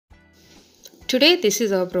Today this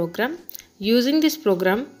is our program. Using this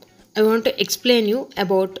program, I want to explain you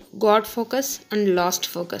about Gotfocus and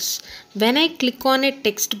Lostfocus. When I click on a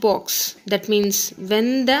text box, that means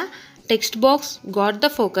when the text box got the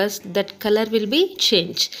focus, that color will be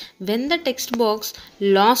changed. When the text box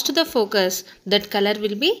lost the focus, that color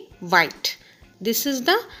will be white. This is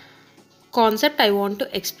the concept I want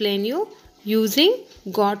to explain you using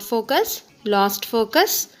Gotfocus,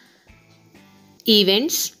 Lostfocus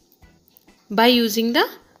events by using the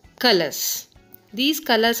colors. These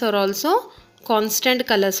colors are also constant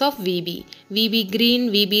colors of VB. VBGreen,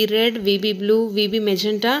 VBRed, VBBlue,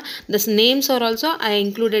 VBMagenta. The names are also I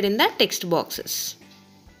included in the text boxes.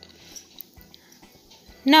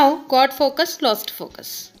 Now Gotfocus,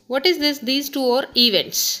 Lostfocus. What is this? These two are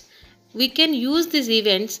events. We can use these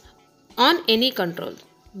events on any control.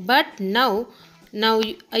 But now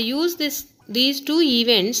I use these two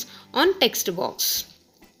events on text box.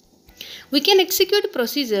 We can execute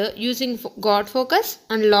procedure using Gotfocus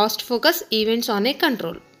and Lostfocus events on a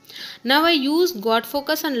control. Now I use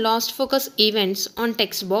Gotfocus and Lostfocus events on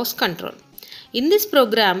text box control. In this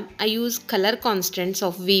program, I use color constants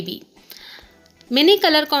of VB. Many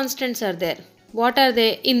color constants are there. What are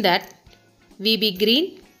they in that?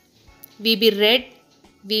 VBGreen, VBRed,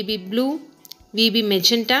 VBBlue,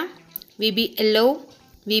 VBMagenta, VBYellow,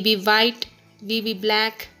 VBWhite,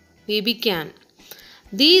 VBBlack, VBCyan.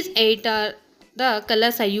 These 8 are the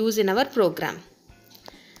colors I use in our program.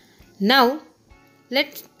 Now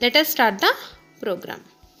let us start the program.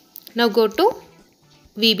 Now go to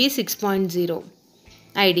VB6.0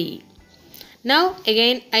 IDE. Now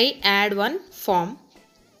again I add one form.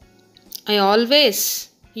 I always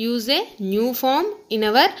use a new form in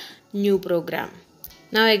our new program.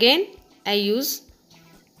 Now again I use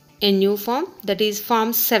a new form, that is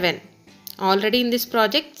form 7. Already in this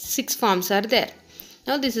project 6 forms are there.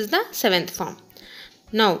 Now this is the 7th form.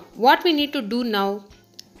 Now what we need to do now,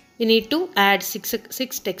 we need to add 6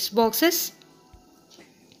 text boxes.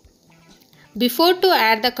 Before to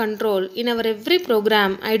add the control in our every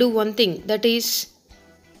program, I do one thing, that is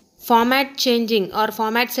format changing or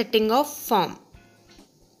format setting of form.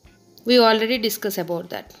 We already discussed about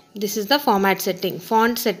that. This is the format setting,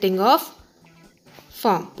 font setting of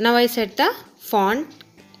form. Now I set the font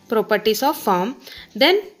properties of form.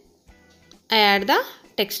 Then I add the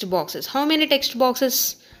text boxes. How many text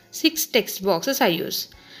boxes? 6 text boxes I use.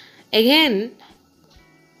 Again,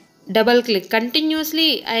 double click.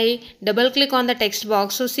 Continuously I double click on the text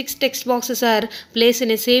box. So 6 text boxes are placed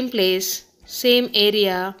in a same place, same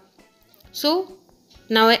area. So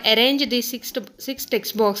now I arrange these 6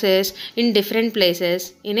 text boxes in different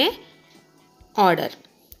places in a order.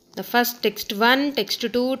 The first text 1, text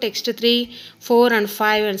 2, text 3, 4 and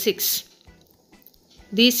 5 and 6.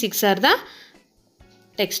 These 6 are the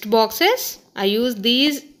text boxes. I use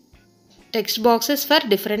these text boxes for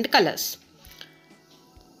different colors.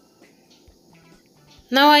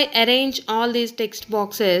 Now I arrange all these text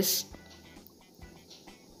boxes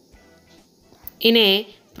in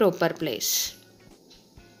a proper place.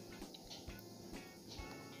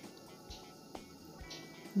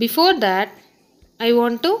 Before that, I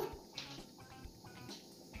want to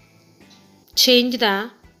change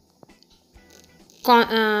the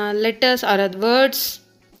letters or words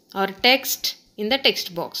or text in the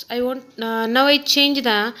text box. I want now I change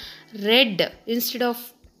the red instead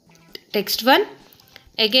of text 1,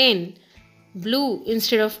 again blue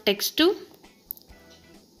instead of text 2,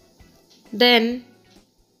 then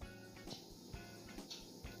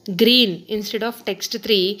green instead of text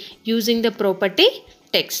 3 using the property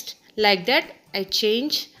text. Like that I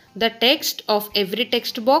change the text of every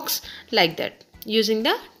text box like that using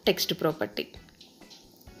the text property.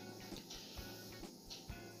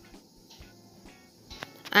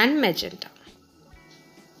 And magenta.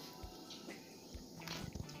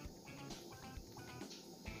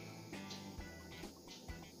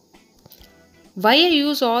 Why I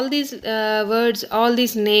use all these words, all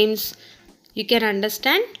these names, you can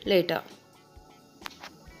understand later.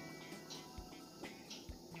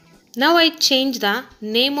 Now I change the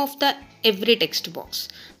name of the every text box.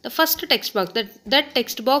 The first text box, that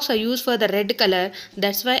text box I use for the red color,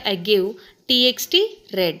 that's why I give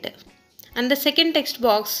txt red. And the second text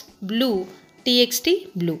box blue,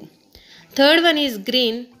 txt blue. Third one is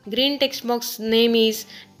green. Green text box name is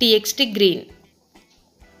txt green.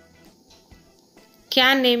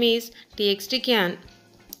 Cyan name is txt cyan.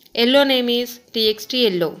 Yellow name is txt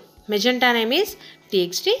yellow. Magenta name is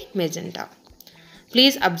txt magenta.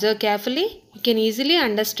 Please observe carefully. You can easily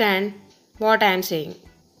understand what I am saying.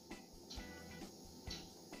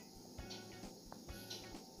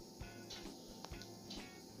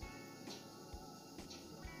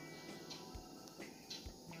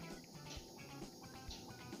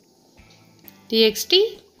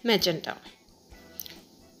 txt magenta.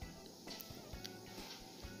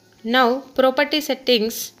 Now property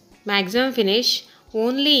settings, maximum finish,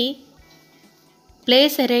 only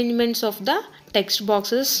place arrangements of the text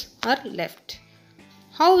boxes are left.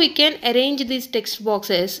 How we can arrange these text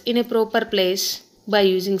boxes in a proper place? By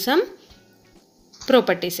using some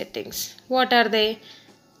property settings. What are they?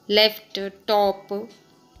 Left, top,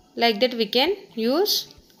 like that we can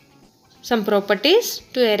use some properties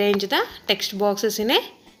to arrange the text boxes in a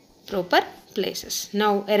proper places.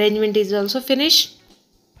 Now arrangement is also finished.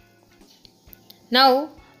 Now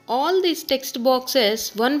all these text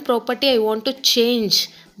boxes, one property I want to change,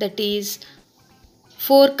 that is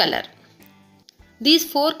forecolor. These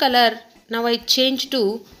forecolor now I change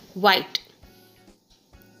to white.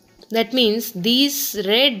 That means these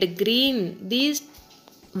red, green, these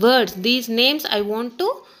words, these names I want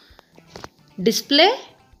to display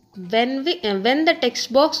when the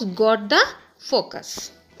text box got the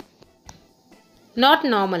focus, not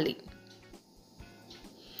normally.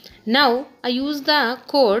 Now I use the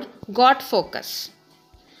code Gotfocus.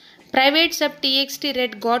 Private sub txt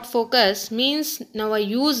red Gotfocus means now I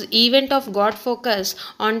use event of Gotfocus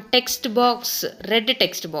on text box, red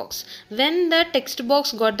text box. When the text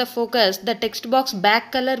box got the focus, the text box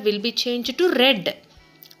back color will be changed to red.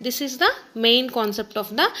 This is the main concept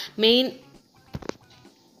of the main.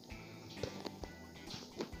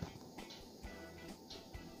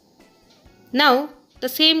 Now the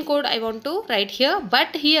same code I want to write here,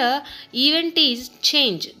 but here event is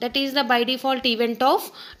change. That is the by default event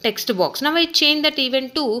of text box. Now I change that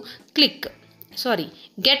event to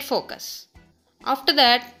get focus. After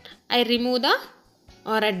that I remove the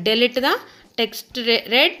I delete the text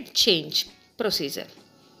red change procedure.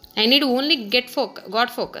 I need only got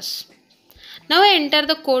focus. Now I enter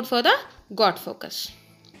the code for the got focus.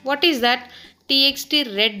 What is that?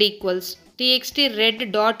 Txt red equals txt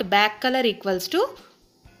red dot back color equals to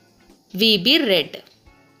VBRed.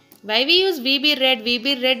 Why we use VBRed?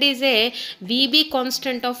 VBRed is a VB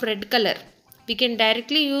constant of red color. We can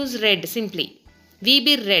directly use red simply.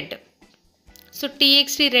 VBRed. So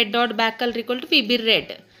txt red dot back color equal to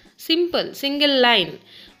VBRed. Simple, single line.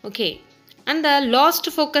 Okay. And the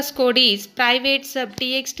lost focus code is private sub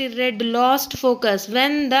txt red lost focus.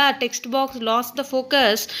 When the text box lost the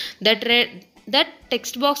focus, that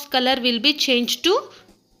text box color will be changed to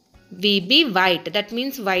VBWhite. That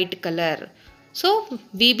means white color. So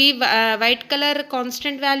VBWhite color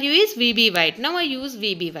constant value is VBWhite. Now I use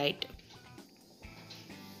VBWhite.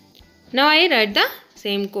 Now I write the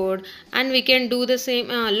same code and we can do the same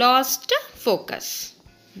lost focus.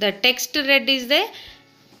 The text red is the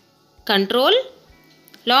control,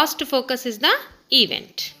 lost focus is the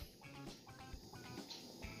event.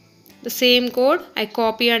 The same code I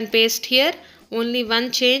copy and paste here. Only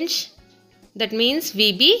one change, that means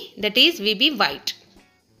VB, that is VBWhite.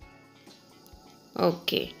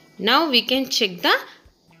 Okay, now we can check the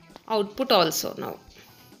output also now.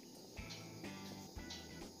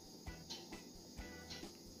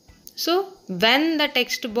 So when the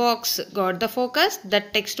text box got the focus, the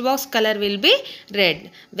text box color will be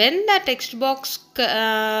red. When the text box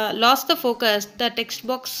lost the focus, the text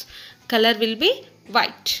box color will be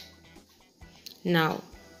white. Now,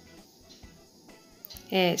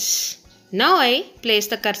 yes. Now I place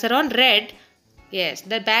the cursor on red. Yes,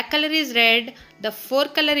 the back color is red. The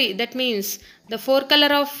forecolor, that means the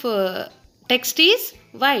forecolor of text is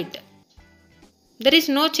white. There is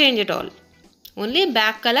no change at all. Only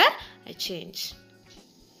back color I change.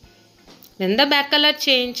 When the back color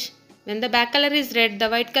change, when the back color is red, the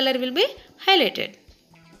white color will be highlighted.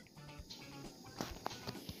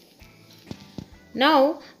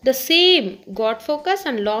 Now the same got focus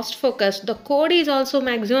and lost focus, the code is also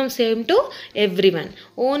maximum same to everyone.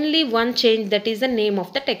 Only one change, that is the name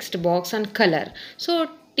of the text box and color. So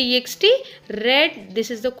txt red,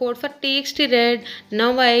 this is the code for txt red.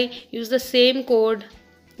 Now I use the same code.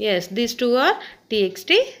 Yes, these two are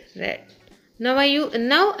txt red. Now I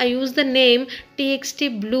use the name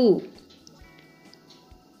txt blue.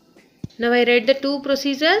 Now I write the two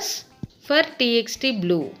procedures for txt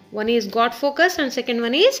blue. One is got focus and second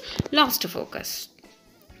one is lost focus.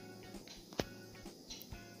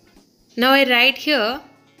 Now I write here,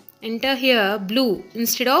 enter here blue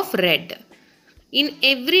instead of red. In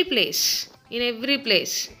every place,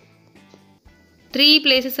 three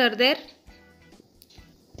places are there.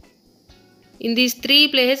 In these three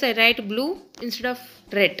places I write blue instead of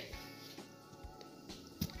red.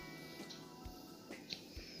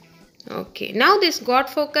 Okay, now this got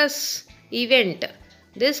focus event,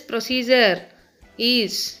 this procedure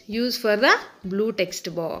is used for the blue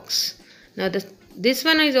text box. Now the This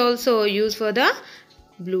one is also used for the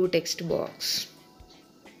blue text box.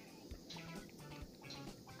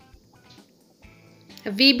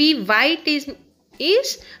 VBWhite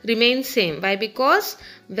is remains same. Why? Because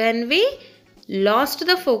when we lost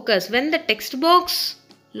the focus, when the text box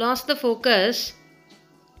lost the focus,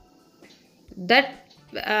 that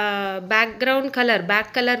back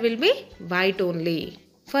color will be white only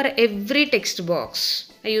for every text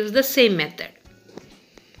box. I use the same method.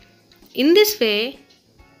 In this way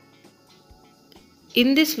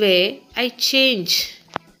I change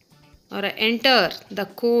or I enter the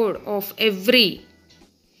code of every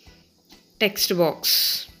text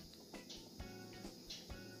box.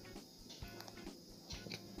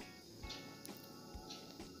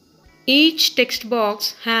 Each text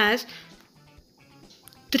box has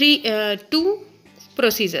two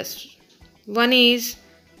procedures. One is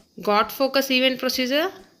Gotfocus event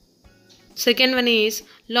procedure. Second one is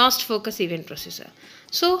Lostfocus event procedure.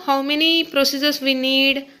 So how many procedures we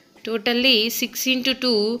need? Totally 6 into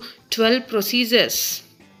 2, 12 procedures.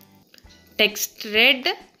 Text red,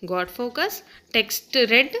 Gotfocus. Text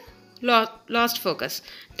red, Lostfocus.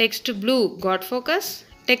 Text blue, Gotfocus.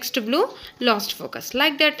 Text blue, Lostfocus.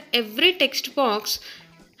 Like that, every text box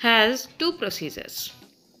has 2 procedures.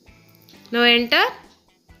 Now enter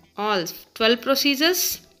all 12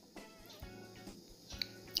 procedures.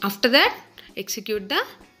 After that, execute the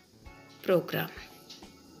program.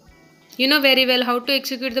 You know very well how to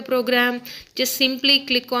execute the program. Just simply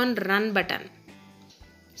click on run button.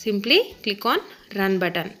 Simply click on run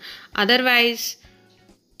button. Otherwise,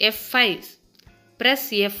 F5. Press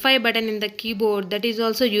F5 button in the keyboard. That is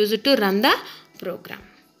also used to run the program.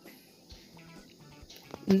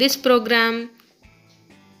 In this program,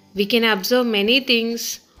 we can observe many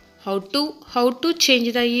things. How to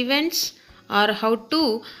change the events, or how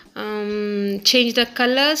to change the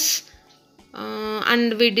colors,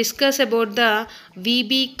 and we discuss about the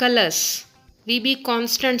VB colors, VB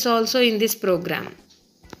constants also in this program.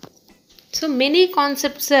 So many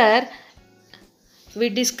concepts are we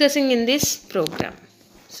discussing in this program.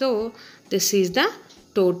 So this is the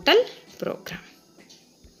total program.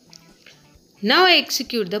 Now I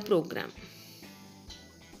execute the program.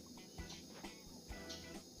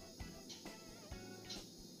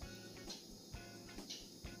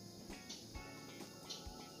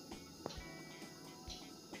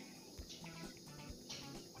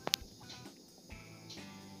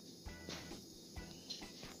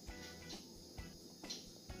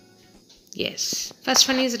 Yes, first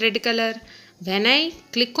one is red color. When I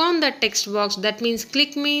click on the text box, that means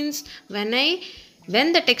click means when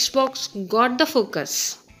the text box got the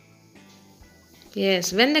focus.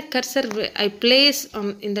 Yes, when the cursor I place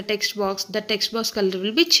in the text box color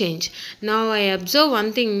will be changed. Now I observe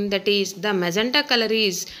one thing, that is the magenta color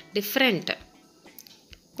is different.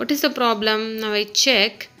 What is the problem? Now I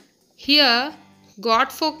check here.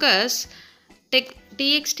 Gotfocus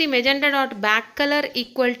txt magenta dot back color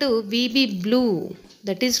equal to VBBlue.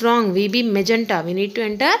 That is wrong. VBMagenta. We need to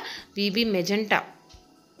enter VBMagenta.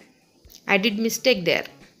 I did mistake there.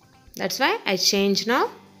 That's why I change now.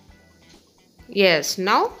 Yes,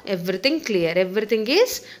 now everything clear. Everything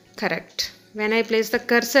is correct. When I place the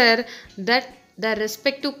cursor, that the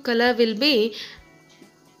respective color will be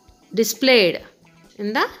displayed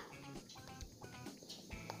in the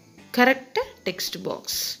correct text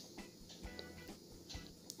box.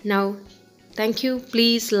 Now, thank you.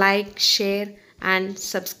 Please like, share and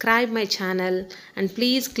subscribe my channel, and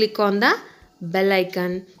please click on the bell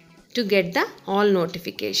icon to get the all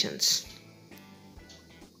notifications.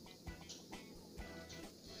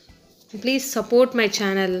 Please support my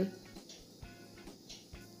channel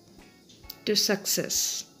to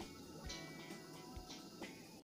success.